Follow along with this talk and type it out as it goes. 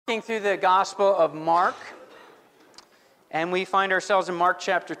Through the Gospel of Mark, and we find ourselves in Mark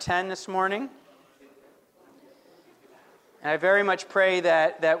chapter 10 this morning. And I very much pray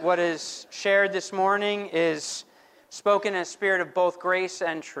that what is shared this morning is spoken in a spirit of both grace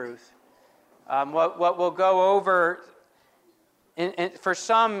and truth. What we'll go over, for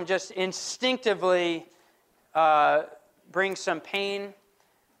some, just instinctively brings some pain,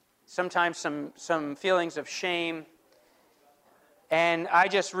 sometimes some feelings of shame. And I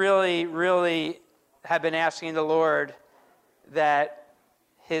just really have been asking the Lord that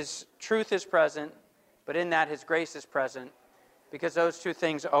His truth is present, but in that His grace is present, because those two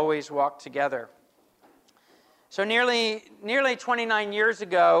things always walk together. So nearly 29 years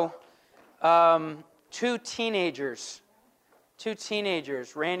ago, two teenagers,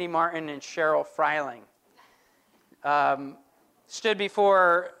 Randy Martin and Cheryl Freiling, stood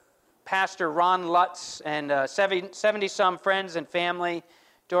before Pastor Ron Lutz and 70-some friends and family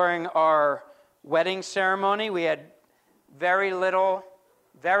during our wedding ceremony. We had very little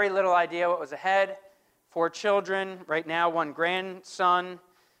idea what was ahead. 4 children, right now 1 grandson,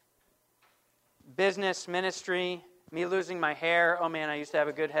 business, ministry, me losing my hair. Oh man, I used to have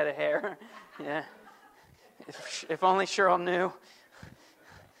a good head of hair. Yeah. If only Cheryl knew.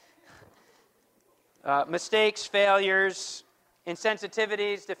 Mistakes, failures,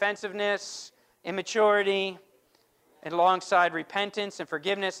 insensitivities, defensiveness, immaturity, and alongside repentance and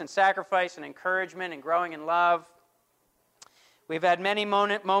forgiveness and sacrifice and encouragement and growing in love. We've had many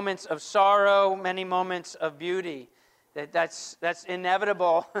moments of sorrow, many moments of beauty. That's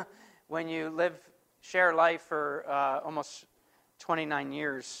inevitable when you share life for almost 29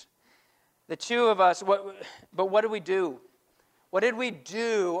 years. The two of us, but what did we do? What did we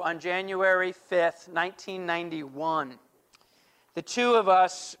do on January 5th, 1991? The two of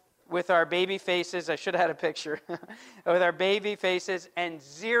us with our baby faces, I should have had a picture, with our baby faces and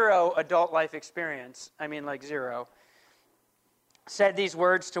 0 adult life experience, I mean like 0, said these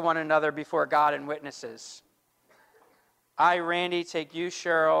words to one another before God and witnesses. I, Randy, take you,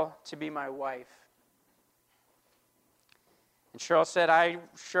 Cheryl, to be my wife. And Cheryl said, I,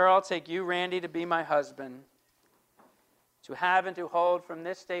 Cheryl, take you, Randy, to be my husband, to have and to hold from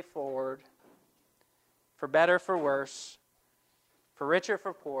this day forward, for better, for worse, for richer,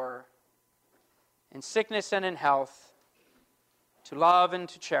 for poorer, in sickness and in health, to love and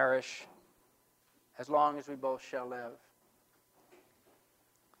to cherish, as long as we both shall live.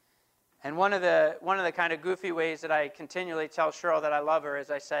 And one of the kind of goofy ways that I continually tell Cheryl that I love her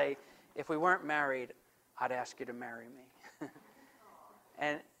is I say, if we weren't married, I'd ask you to marry me.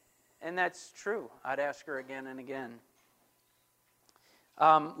 and that's true. I'd ask her again and again.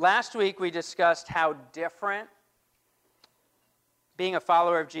 Last week we discussed how different being a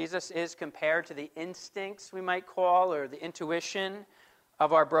follower of Jesus is compared to the instincts, we might call, or the intuition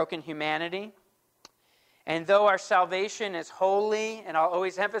of our broken humanity. And though our salvation is holy, and I'll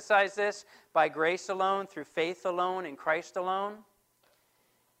always emphasize this, by grace alone, through faith alone, in Christ alone,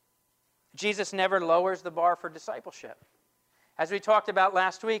 Jesus never lowers the bar for discipleship. As we talked about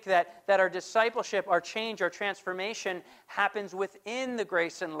last week, that our discipleship, our change, our transformation happens within the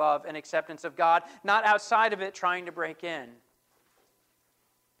grace and love and acceptance of God, not outside of it trying to break in.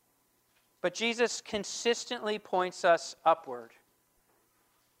 But Jesus consistently points us upward.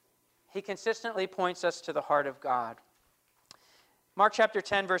 He consistently points us to the heart of God. Mark chapter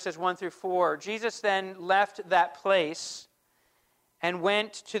 10, verses 1 through 4. Jesus then left that place and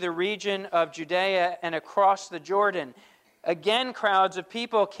went to the region of Judea and across the Jordan. Again, crowds of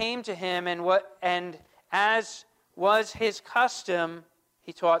people came to him, and as was his custom,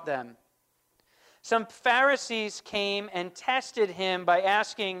 he taught them. Some Pharisees came and tested him by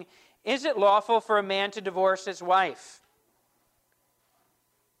asking, is it lawful for a man to divorce his wife?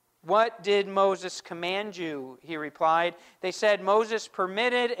 What did Moses command you? He replied. They said, Moses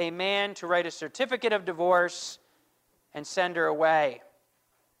permitted a man to write a certificate of divorce and send her away.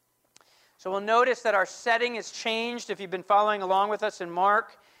 So we'll notice that our setting has changed. If you've been following along with us in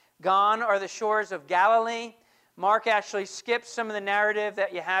Mark, gone are the shores of Galilee. Mark actually skips some of the narrative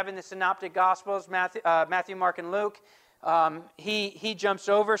that you have in the Synoptic Gospels, Matthew, Mark, and Luke. He jumps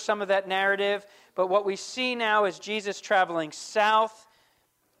over some of that narrative. But what we see now is Jesus traveling south.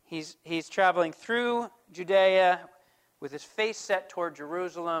 He's traveling through Judea with his face set toward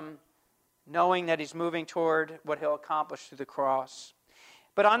Jerusalem, knowing that he's moving toward what he'll accomplish through the cross.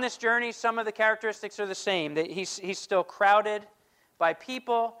 But on this journey, some of the characteristics are the same. That he's still crowded by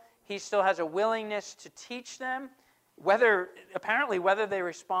people. He still has a willingness to teach them, whether they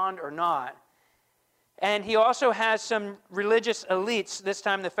respond or not. And he also has some religious elites, this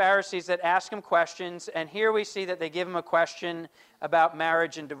time the Pharisees, that ask him questions. And here we see that they give him a question about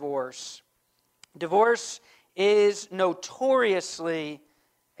marriage and divorce. Divorce is notoriously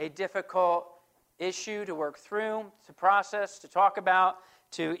a difficult issue to work through, to process, to talk about,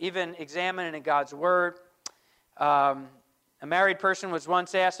 to even examine in God's Word. A married person was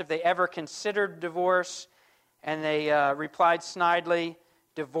once asked if they ever considered divorce, and they replied snidely,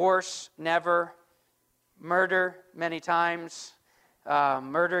 divorce, never. Murder, many times.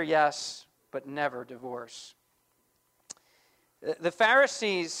 Murder, yes, but never divorce. The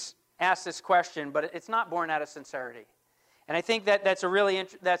Pharisees asked this question, but it's not born out of sincerity. And I think that's a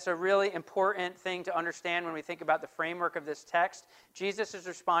really important thing to understand when we think about the framework of this text. Jesus is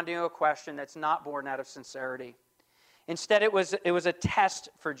responding to a question that's not born out of sincerity. Instead, it was a test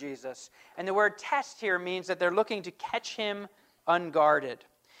for Jesus. And the word test here means that they're looking to catch him unguarded.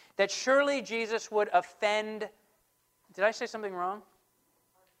 That surely Jesus would offend. Did I say something wrong?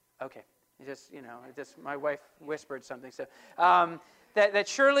 Okay. My wife whispered something. So that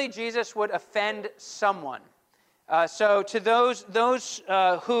surely Jesus would offend someone. So to those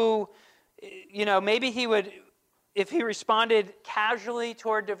who, maybe he would, if he responded casually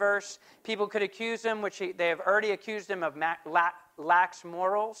toward divorce, people could accuse him, which they have already accused him of lax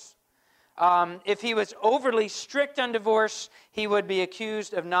morals. If he was overly strict on divorce, he would be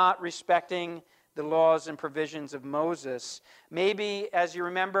accused of not respecting the laws and provisions of Moses. Maybe, as you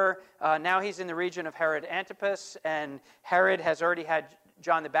remember, now he's in the region of Herod Antipas, and Herod has already had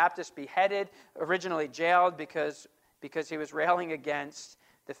John the Baptist beheaded, originally jailed because he was railing against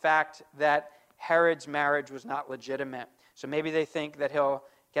the fact that Herod's marriage was not legitimate. So maybe they think that he'll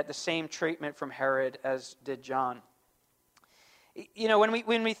get the same treatment from Herod as did John.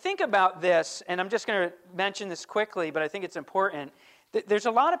 When we think about this, and I'm just going to mention this quickly, but I think it's important, there's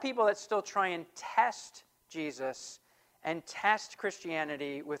a lot of people that still try and test Jesus and test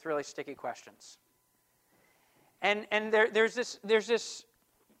Christianity with really sticky questions. And there's this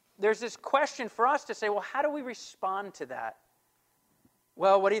question for us to say, well, how do we respond to that?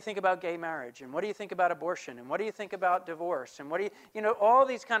 Well, what do you think about gay marriage? And what do you think about abortion? And what do you think about divorce? And what do all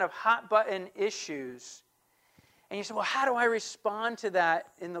these kind of hot button issues. And you say, well, how do I respond to that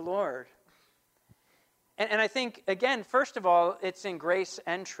in the Lord? And I think, again, first of all, it's in grace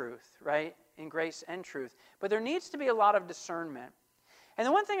and truth, right? In grace and truth. But there needs to be a lot of discernment. And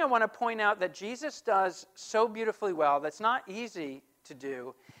the one thing I want to point out that Jesus does so beautifully well, that's not easy to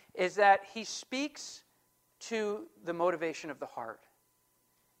do, is that he speaks to the motivation of the heart.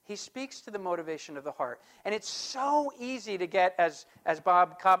 He speaks to the motivation of the heart. And it's so easy to get, as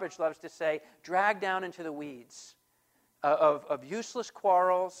Bob Coppedge loves to say, dragged down into the weeds of useless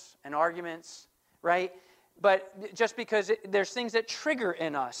quarrels and arguments, right? But just because there's things that trigger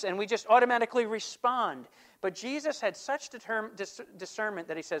in us, and we just automatically respond. But Jesus had such discernment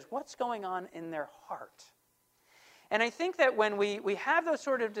that he says, what's going on in their heart? And I think that when we have those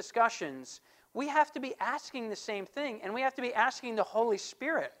sort of discussions, we have to be asking the same thing, and we have to be asking the Holy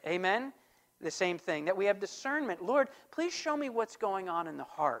Spirit, amen, the same thing, that we have discernment. Lord, please show me what's going on in the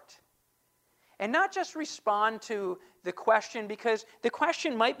heart. And not just respond to the question, because the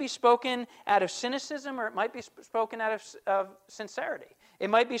question might be spoken out of cynicism, or it might be spoken out of sincerity. It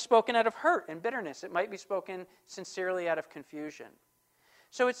might be spoken out of hurt and bitterness. It might be spoken sincerely out of confusion.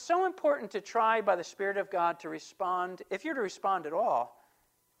 So it's so important to try by the Spirit of God to respond, if you're to respond at all,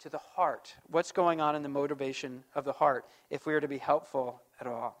 to the heart. What's going on in the motivation of the heart, if we are to be helpful at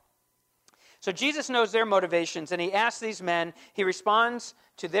all. So Jesus knows their motivations, and he asks these men, he responds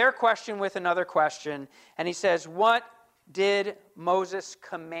to their question with another question, and he says, what did Moses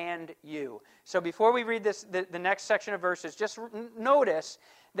command you? So before we read this, the next section of verses, just notice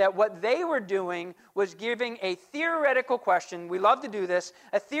that what they were doing was giving a theoretical question. We love to do this.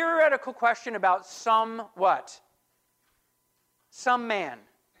 A theoretical question about some what? Some man.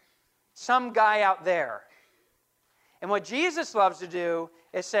 Some guy out there. And what Jesus loves to do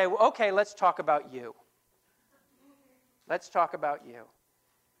is say, well, okay, let's talk about you. Let's talk about you.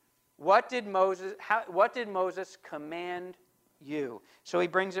 What did Moses command you? So he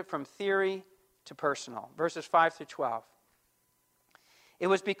brings it from theory to personal. Verses 5 through 12. It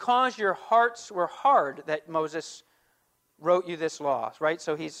was because your hearts were hard that Moses wrote you this law, right?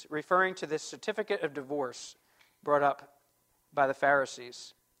 So he's referring to this certificate of divorce brought up by the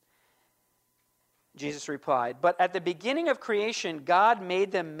Pharisees. Jesus replied, but at the beginning of creation, God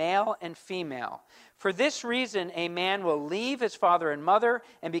made them male and female. For this reason, a man will leave his father and mother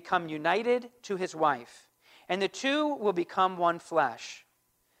and become united to his wife, and the two will become one flesh.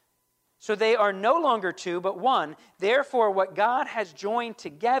 So they are no longer two, but one. Therefore, what God has joined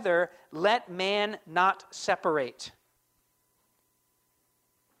together, let man not separate.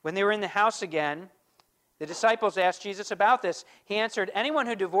 When they were in the house again, the disciples asked Jesus about this. He answered, anyone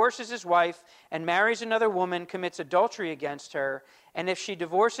who divorces his wife and marries another woman commits adultery against her. And if she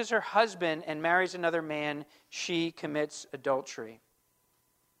divorces her husband and marries another man, she commits adultery.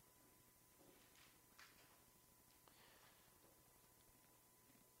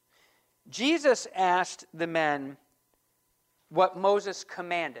 Jesus asked the men what Moses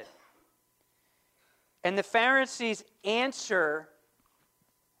commanded. And the Pharisees answer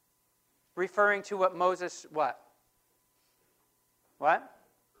referring to what Moses, what? What?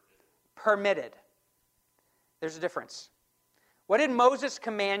 Permitted. There's a difference. What did Moses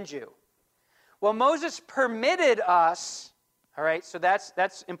command you? Well, Moses permitted us, all right, so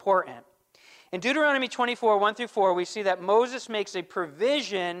that's important. In Deuteronomy 24, 1 through 4, we see that Moses makes a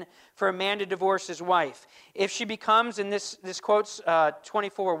provision for a man to divorce his wife. If she becomes, and this quotes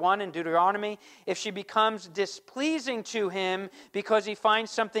 24, 1 in Deuteronomy, if she becomes displeasing to him because he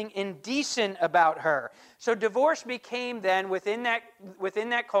finds something indecent about her. So divorce became then, within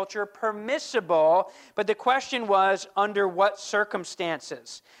that culture, permissible, but the question was, under what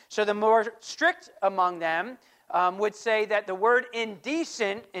circumstances? So the more strict among them would say that the word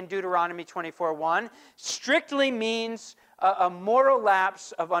indecent in Deuteronomy 24:1 strictly means a moral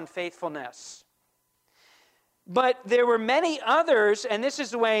lapse of unfaithfulness. But there were many others, and this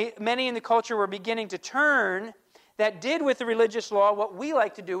is the way many in the culture were beginning to turn, that did with the religious law what we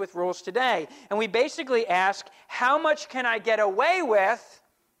like to do with rules today. And we basically ask, how much can I get away with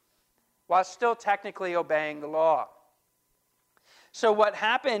while still technically obeying the law? So what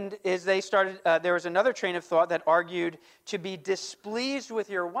happened is they started, there was another train of thought that argued to be displeased with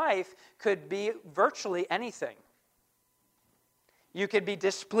your wife could be virtually anything. You could be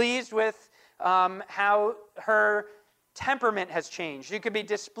displeased with how her temperament has changed. You could be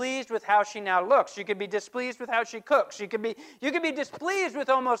displeased with how she now looks. You could be displeased with how she cooks. You could be displeased with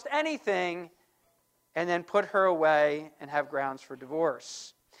almost anything and then put her away and have grounds for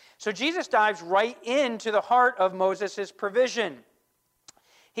divorce. So Jesus dives right into the heart of Moses' provision.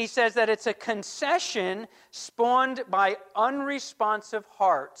 He says that it's a concession spawned by unresponsive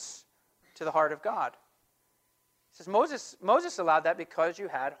hearts to the heart of God. He says Moses allowed that because you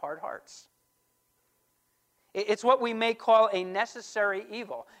had hard hearts. It's what we may call a necessary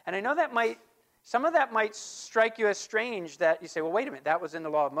evil. And I know that some of that might strike you as strange, that you say, well, wait a minute, that was in the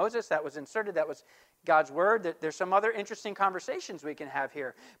law of Moses, that was inserted, that was God's word. There's some other interesting conversations we can have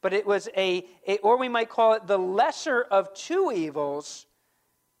here. But it was or we might call it the lesser of two evils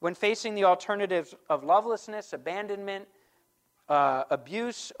when facing the alternatives of lovelessness, abandonment,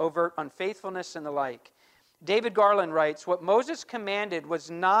 abuse, overt unfaithfulness, and the like. David Garland writes, what Moses commanded was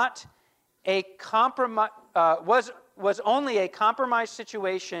not a compromise, was only a compromise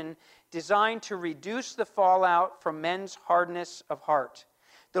situation designed to reduce the fallout from men's hardness of heart.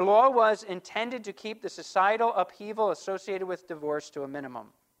 The law was intended to keep the societal upheaval associated with divorce to a minimum.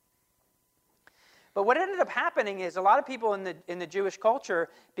 But what ended up happening is a lot of people in the Jewish culture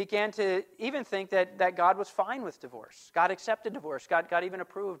began to even think that God was fine with divorce. God accepted divorce. God even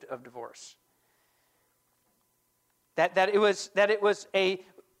approved of divorce. That it was a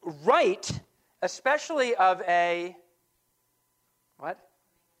right, especially of a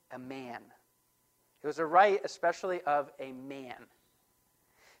man. It was a right, especially of a man.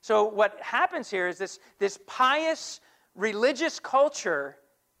 So what happens here is this pious religious culture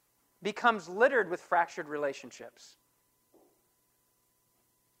becomes littered with fractured relationships.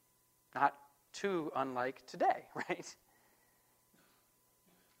 Not too unlike today, right?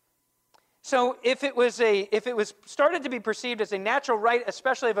 So if it was started to be perceived as a natural right,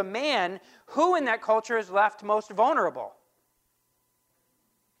 especially of a man, who in that culture is left most vulnerable?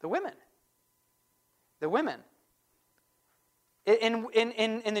 The women. The women.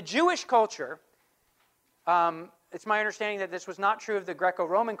 In the Jewish culture, it's my understanding that this was not true of the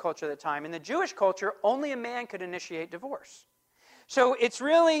Greco-Roman culture at the time. In the Jewish culture, only a man could initiate divorce. So it's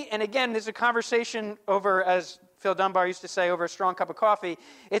really, and again, there's a conversation over, as Phil Dunbar used to say, over a strong cup of coffee.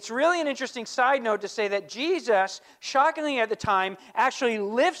 It's really an interesting side note to say that Jesus, shockingly at the time, actually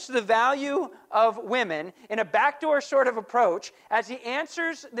lifts the value of women in a backdoor sort of approach as he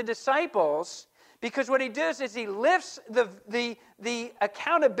answers the disciples, because what he does is he lifts the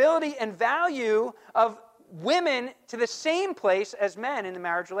accountability and value of women to the same place as men in the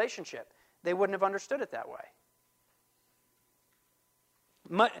marriage relationship. They wouldn't have understood it that way.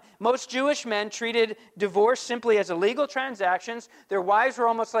 Most Jewish men treated divorce simply as illegal transactions. Their wives were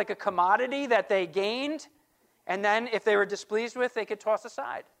almost like a commodity that they gained, and then if they were displeased with, they could toss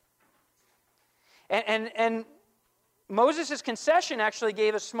aside. And Moses' concession actually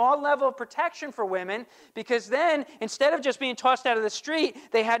gave a small level of protection for women, because then, instead of just being tossed out of the street,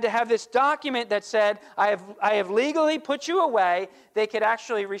 they had to have this document that said, I have legally put you away. They could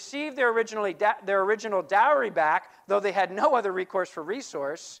actually receive their original dowry back, though they had no other recourse for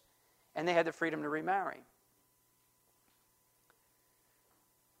resource, and they had the freedom to remarry.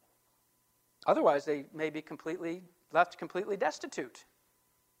 Otherwise, they may be left completely destitute.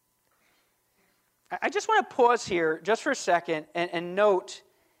 I just want to pause here just for a second and note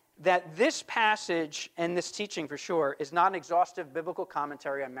that this passage and this teaching, for sure, is not an exhaustive biblical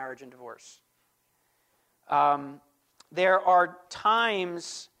commentary on marriage and divorce. There are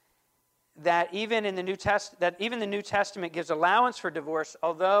times that even the New Testament gives allowance for divorce,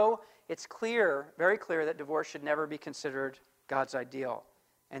 although it's clear, very clear, that divorce should never be considered God's ideal.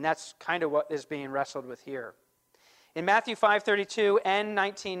 And that's kind of what is being wrestled with here. In Matthew 5:32 and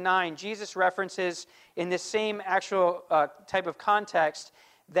 19:9, Jesus references in this same actual type of context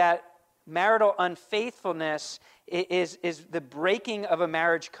that marital unfaithfulness is the breaking of a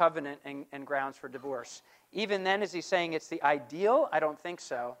marriage covenant and grounds for divorce. Even then, is he saying it's the ideal? I don't think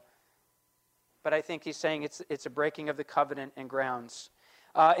so. But I think he's saying it's a breaking of the covenant and grounds.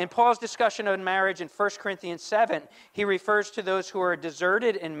 In Paul's discussion of marriage in 1 Corinthians 7, he refers to those who are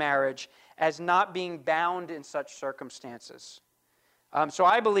deserted in marriage as not being bound in such circumstances. So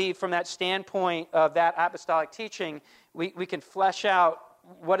I believe from that standpoint of that apostolic teaching, we can flesh out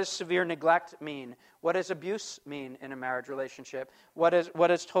what does severe neglect mean? What does abuse mean in a marriage relationship? What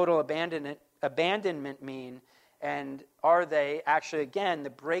does total abandonment mean? And are they actually, again, the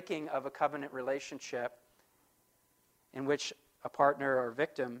breaking of a covenant relationship in which a partner or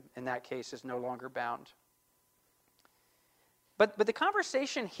victim, in that case, is no longer bound? But the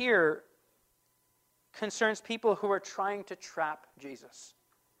conversation here concerns people who are trying to trap Jesus.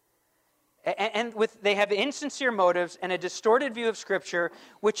 And they have insincere motives and a distorted view of Scripture,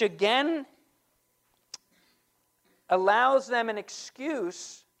 which again allows them an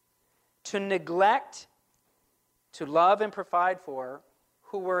excuse to neglect, to love and provide for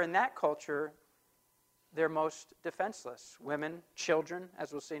who were in that culture their most defenseless. Women, children,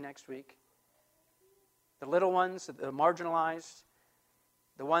 as we'll see next week. The little ones, the marginalized,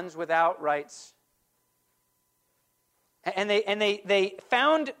 the ones without rights. And they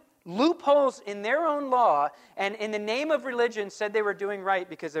found loopholes in their own law, and in the name of religion said they were doing right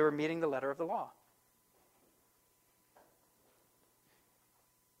because they were meeting the letter of the law.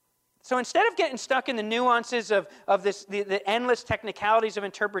 So instead of getting stuck in the nuances of the endless technicalities of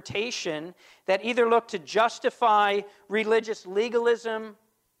interpretation that either look to justify religious legalism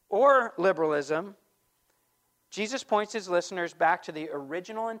or liberalism, Jesus points his listeners back to the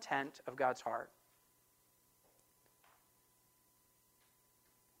original intent of God's heart.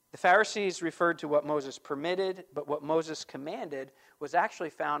 The Pharisees referred to what Moses permitted, but what Moses commanded was actually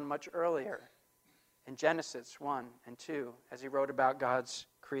found much earlier in Genesis 1 and 2, as he wrote about God's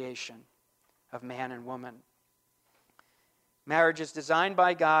creation of man and woman. Marriage is designed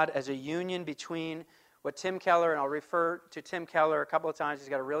by God as a union between what Tim Keller, and I'll refer to Tim Keller a couple of times. He's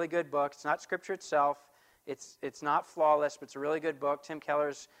got a really good book. It's not Scripture itself. It's not flawless, but it's a really good book. Tim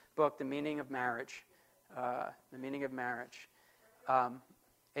Keller's book, The Meaning of Marriage. The Meaning of Marriage.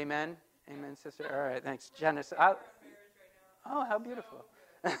 Amen? Amen, sister? All right, thanks. Genesis. Oh, how beautiful.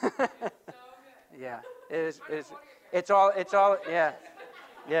 Yeah, it is. It's all, yeah.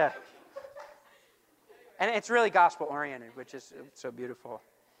 Yeah. And it's really gospel-oriented, which is so beautiful.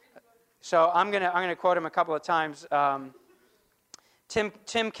 So I'm gonna quote him a couple of times.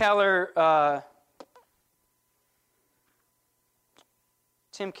 Tim Keller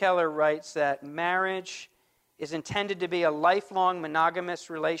writes that marriage is intended to be a lifelong monogamous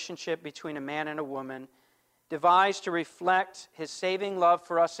relationship between a man and a woman, devised to reflect his saving love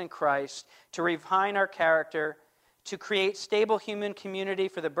for us in Christ, to refine our character, to create stable human community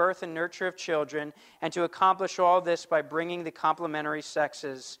for the birth and nurture of children, and to accomplish all this by bringing the complementary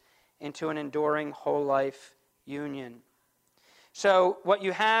sexes into an enduring whole life union. So what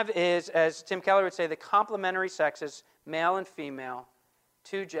you have is, as Tim Keller would say, the complementary sexes, male and female,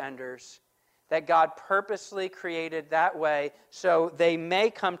 two genders, that God purposely created that way so they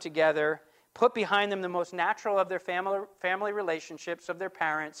may come together, put behind them the most natural of their family relationships, of their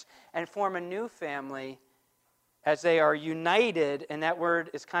parents, and form a new family as they are united. And that word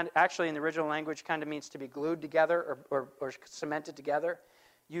is actually in the original language kind of means to be glued together or cemented together.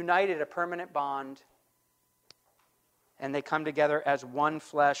 United, a permanent bond, and they come together as one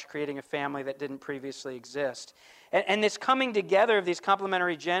flesh, creating a family that didn't previously exist. And this coming together of these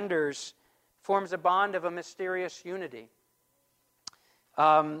complementary genders forms a bond of a mysterious unity.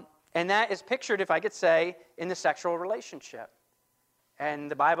 And that is pictured, if I could say, in the sexual relationship.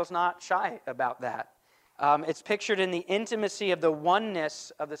 And the Bible's not shy about that. It's pictured in the intimacy of the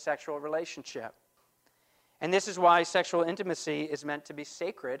oneness of the sexual relationship. And this is why sexual intimacy is meant to be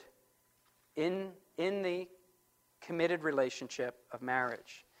sacred in the committed relationship of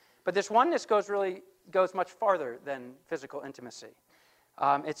marriage. But this oneness goes much farther than physical intimacy.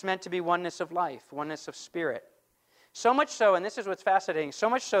 It's meant to be oneness of life, oneness of spirit. So much so, and this is what's fascinating, so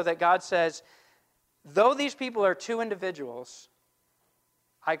much so that God says, though these people are two individuals,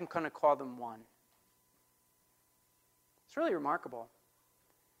 I'm going to call them one. It's really remarkable.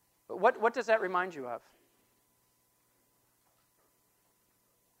 But what does that remind you of?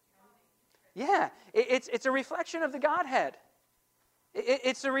 Yeah, it's a reflection of the Godhead.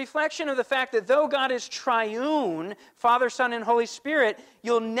 It's a reflection of the fact that though God is triune, Father, Son, and Holy Spirit,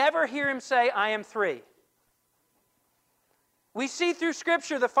 you'll never hear him say, I am three. We see through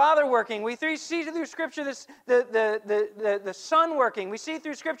Scripture the Father working. We see through Scripture the Son working. We see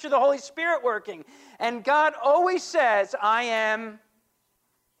through Scripture the Holy Spirit working. And God always says, I am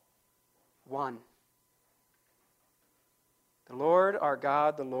one. The Lord our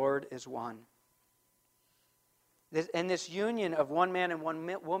God, the Lord is one. And this union of one man and one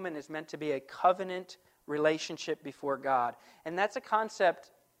woman is meant to be a covenant relationship before God. And that's a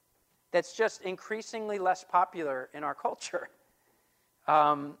concept that's just increasingly less popular in our culture.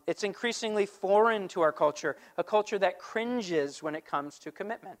 It's increasingly foreign to our culture, a culture that cringes when it comes to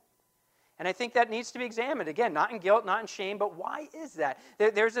commitment. And I think that needs to be examined. Again, not in guilt, not in shame, but why is that?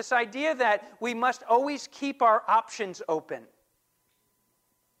 There's this idea that we must always keep our options open.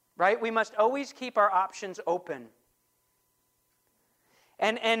 Right? We must always keep our options open.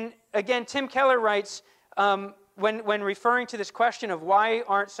 And again, Tim Keller writes, when referring to this question of why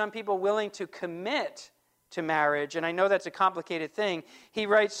aren't some people willing to commit to marriage, and I know that's a complicated thing, he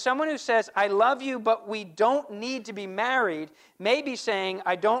writes, someone who says, I love you, but we don't need to be married, may be saying,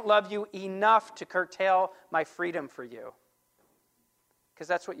 I don't love you enough to curtail my freedom for you. Because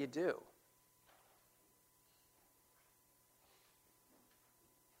that's what you do.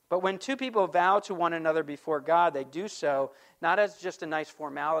 But when two people vow to one another before God, they do so not as just a nice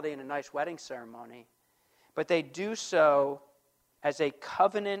formality and a nice wedding ceremony, but they do so as a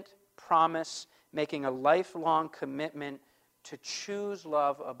covenant promise, making a lifelong commitment to choose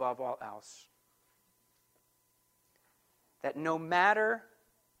love above all else. That no matter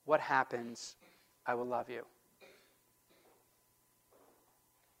what happens, I will love you.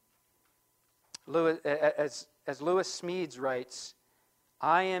 As Lewis Smedes writes,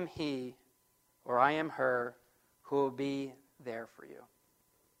 I am he, or I am her, who will be there for you.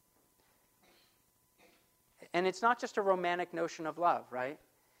 And it's not just a romantic notion of love, right?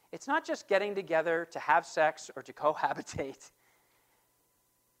 It's not just getting together to have sex or to cohabitate.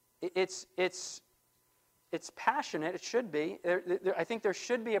 It's passionate, it should be. I think there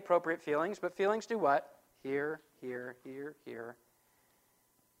should be appropriate feelings, but feelings do what? Here, here, here, here.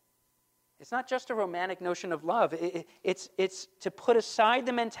 It's not just a romantic notion of love. It's to put aside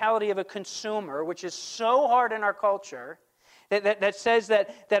the mentality of a consumer, which is so hard in our culture, that says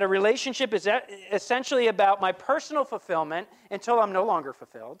that a relationship is essentially about my personal fulfillment until I'm no longer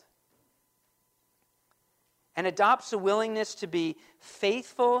fulfilled, and adopts a willingness to be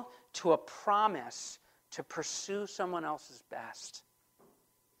faithful to a promise to pursue someone else's best,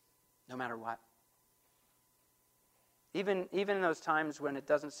 no matter what. Even in those times when it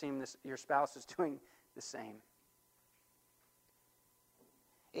doesn't seem your spouse is doing the same.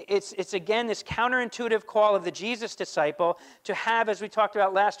 It's again this counterintuitive call of the Jesus disciple to have, as we talked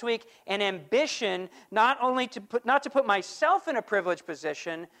about last week, an ambition not to put myself in a privileged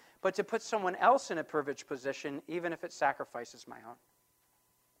position, but to put someone else in a privileged position, even if it sacrifices my own.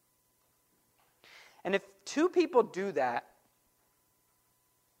 And if two people do that,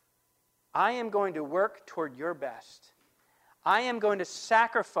 I am going to work toward your best. I am going to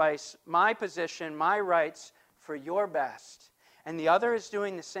sacrifice my position, my rights, for your best. And the other is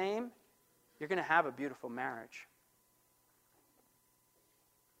doing the same, you're going to have a beautiful marriage.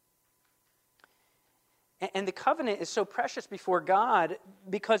 And the covenant is so precious before God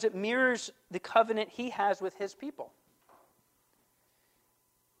because it mirrors the covenant he has with his people.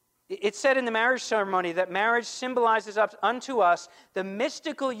 It's said in the marriage ceremony that marriage symbolizes unto us the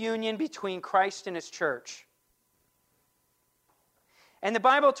mystical union between Christ and his church. And the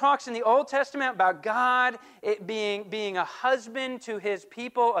Bible talks in the Old Testament about God being a husband to his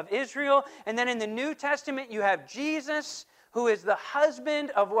people of Israel. And then in the New Testament, you have Jesus, who is the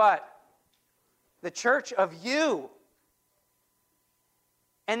husband of what? The church of you.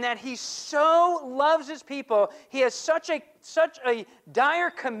 And that he so loves his people, he has such such a dire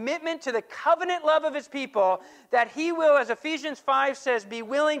commitment to the covenant love of his people that he will, as Ephesians 5 says, be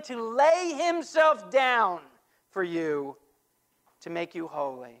willing to lay himself down for you to make you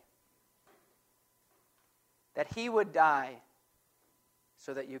holy. That he would die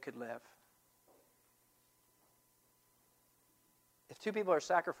so that you could live. If two people are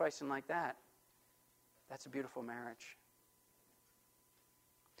sacrificing like that, that's a beautiful marriage.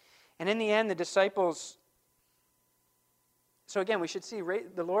 And in the end, the disciples... So again, we should see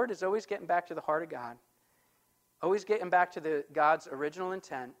the Lord is always getting back to the heart of God. Always getting back to God's original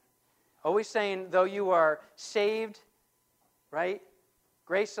intent. Always saying, though you are saved, right?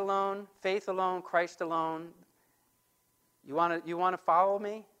 Grace alone, faith alone, Christ alone. You want to follow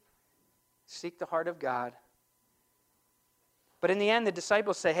me? Seek the heart of God. But in the end, the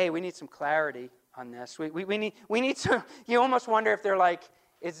disciples say, hey, we need some clarity on this. We need some... You almost wonder if they're like,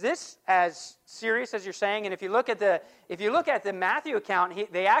 is this as serious as you're saying? And if you look at the Matthew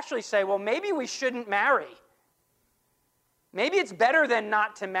account, they actually say, well, maybe we shouldn't marry. Maybe it's better than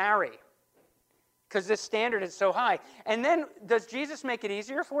not to marry because this standard is so high. And then, does Jesus make it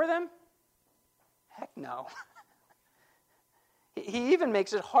easier for them? Heck no. He even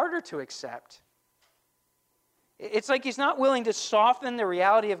makes it harder to accept. It's like he's not willing to soften the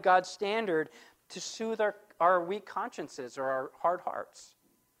reality of God's standard to soothe our weak consciences or our hard hearts.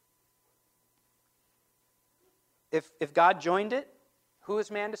 If God joined it, who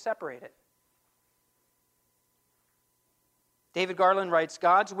is man to separate it? David Garland writes,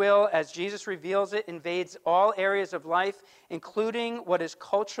 God's will, as Jesus reveals it, invades all areas of life, including what is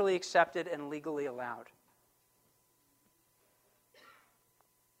culturally accepted and legally allowed.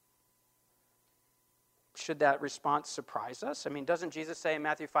 Should that response surprise us? I mean, doesn't Jesus say in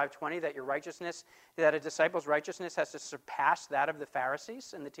Matthew 5:20 that a disciple's righteousness has to surpass that of the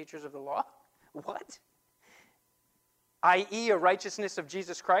Pharisees and the teachers of the law? What? I.e., a righteousness of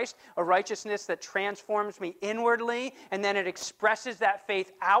Jesus Christ, a righteousness that transforms me inwardly, and then it expresses that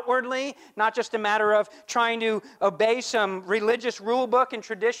faith outwardly, not just a matter of trying to obey some religious rule book and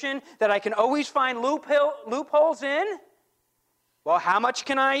tradition that I can always find loopholes in. Well, how much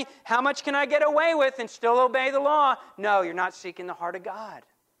can I get away with and still obey the law? No, you're not seeking the heart of God.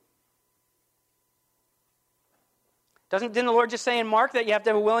 Didn't the Lord just say in Mark that you have to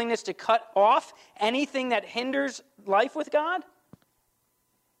have a willingness to cut off anything that hinders life with God?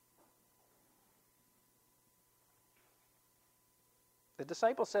 The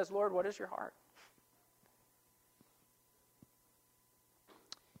disciple says, Lord, what is your heart?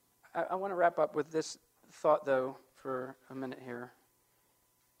 I want to wrap up with this thought, though, for a minute here.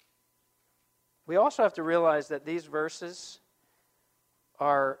 We also have to realize that these verses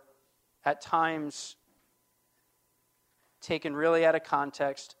are at times taken really out of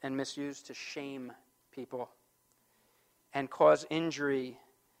context and misused to shame people and cause injury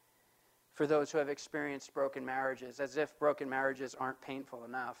for those who have experienced broken marriages, as if broken marriages aren't painful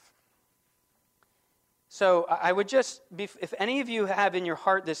enough. So I would just, if any of you have in your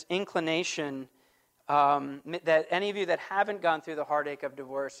heart this inclination, that any of you that haven't gone through the heartache of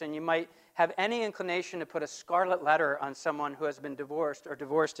divorce, and you might have any inclination to put a scarlet letter on someone who has been divorced or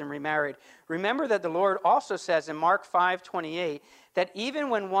divorced and remarried, remember that the Lord also says in Mark 5:28 that even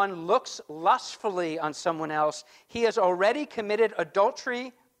when one looks lustfully on someone else, he has already committed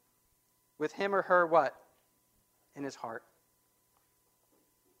adultery with him or her, what? In his heart.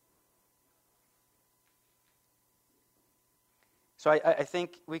 So I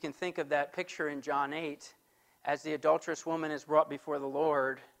think we can think of that picture in John 8 as the adulterous woman is brought before the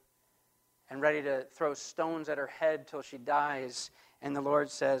Lord and ready to throw stones at her head till she dies. And the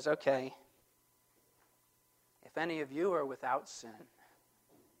Lord says, okay, if any of you are without sin,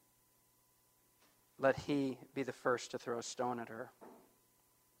 let he be the first to throw a stone at her.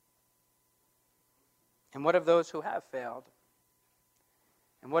 And what of those who have failed?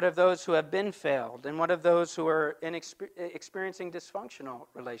 And what of those who have been failed? And what of those who are experiencing dysfunctional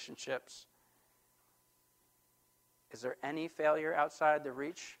relationships? Is there any failure outside the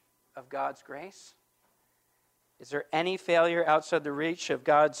reach of God's grace? Is there any failure outside the reach of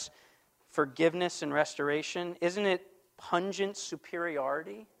God's forgiveness and restoration? Isn't it pungent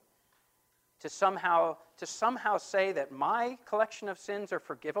superiority to somehow say that my collection of sins are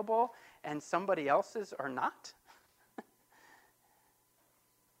forgivable and somebody else's are not?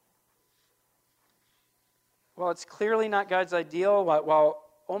 Well, it's clearly not God's ideal. While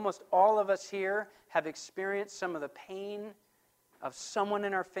almost all of us here have experienced some of the pain of someone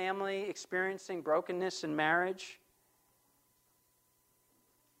in our family experiencing brokenness in marriage,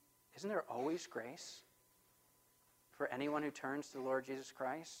 isn't there always grace for anyone who turns to the Lord Jesus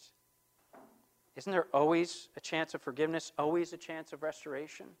Christ? Isn't there always a chance of forgiveness, always a chance of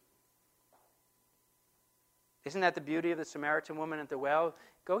restoration? Isn't that the beauty of the Samaritan woman at the well?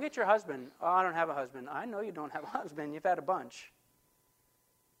 Go get your husband. Oh, I don't have a husband. I know you don't have a husband. You've had a bunch.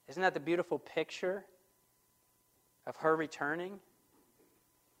 Isn't that the beautiful picture of her returning?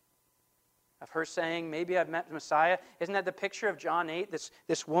 Of her saying, maybe I've met Messiah? Isn't that the picture of John 8?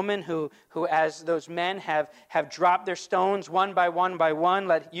 This woman who as those men have dropped their stones one by one,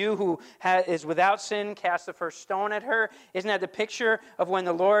 let you who is without sin cast the first stone at her. Isn't that the picture of when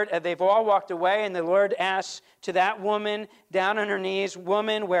the Lord, they've all walked away, and the Lord asks to that woman down on her knees,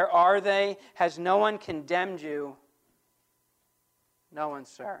 woman, where are they? Has no one condemned you? No one,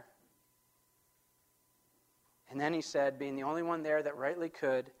 sir. And then he said, being the only one there that rightly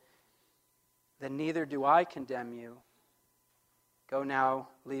could, then neither do I condemn you. Go now,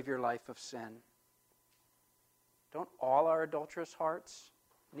 leave your life of sin. Don't all our adulterous hearts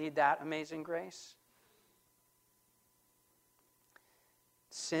need that amazing grace?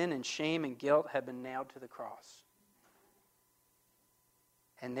 Sin and shame and guilt have been nailed to the cross.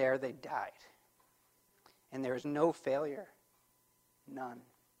 And there they died. And there is no failure, none,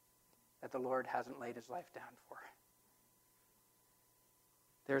 that the Lord hasn't laid his life down for.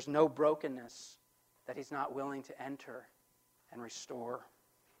 There's no brokenness that he's not willing to enter and restore.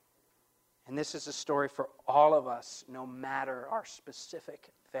 And this is a story for all of us, no matter our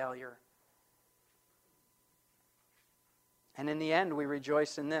specific failure. And in the end, we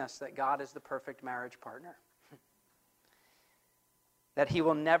rejoice in this, that God is the perfect marriage partner. That he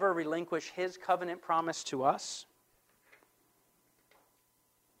will never relinquish his covenant promise to us.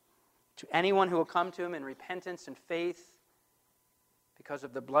 To anyone who will come to him in repentance and faith, because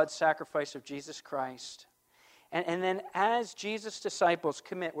of the blood sacrifice of Jesus Christ. And then as Jesus' disciples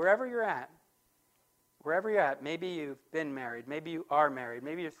commit, wherever you're at, maybe you've been married, maybe you are married,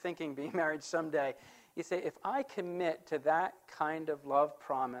 maybe you're thinking being married someday, you say, if I commit to that kind of love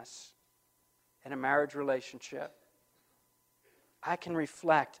promise in a marriage relationship, I can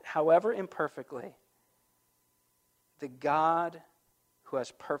reflect, however imperfectly, the God who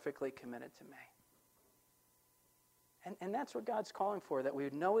has perfectly committed to me. And that's what God's calling for, that we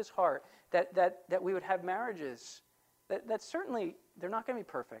would know his heart, that we would have marriages that certainly, they're not going to be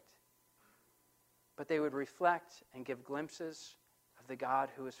perfect, but they would reflect and give glimpses of the God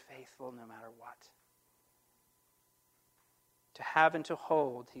who is faithful no matter what. To have and to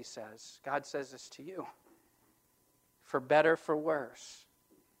hold, he says. God says this to you. For better, for worse,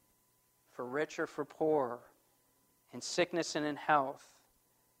 for rich or for poor, in sickness and in health,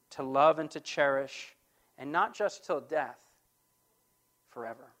 to love and to cherish, and not just till death,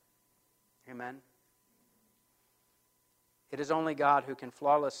 forever. Amen? It is only God who can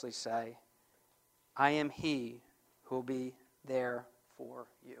flawlessly say, I am he who will be there for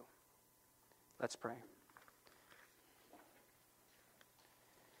you. Let's pray.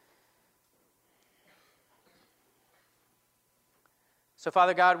 So,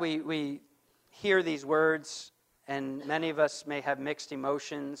 Father God, we hear these words, and many of us may have mixed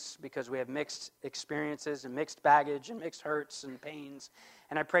emotions because we have mixed experiences and mixed baggage and mixed hurts and pains.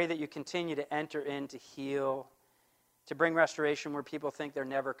 And I pray that you continue to enter in to heal, to bring restoration where people think there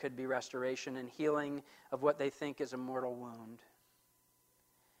never could be restoration, and healing of what they think is a mortal wound.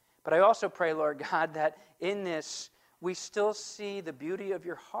 But I also pray, Lord God, that in this we still see the beauty of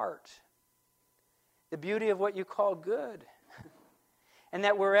your heart, the beauty of what you call good, and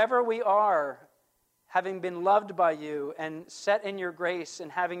that wherever we are, having been loved by you and set in your grace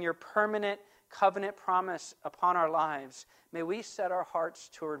and having your permanent covenant promise upon our lives, may we set our hearts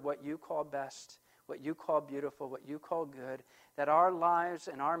toward what you call best, what you call beautiful, what you call good, that our lives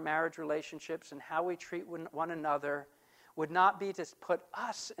and our marriage relationships and how we treat one another would not be to put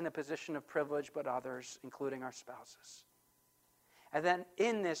us in a position of privilege, but others, including our spouses. And then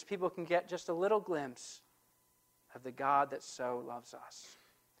in this, people can get just a little glimpse of the God that so loves us.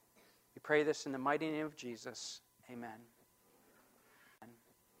 We pray this in the mighty name of Jesus. Amen.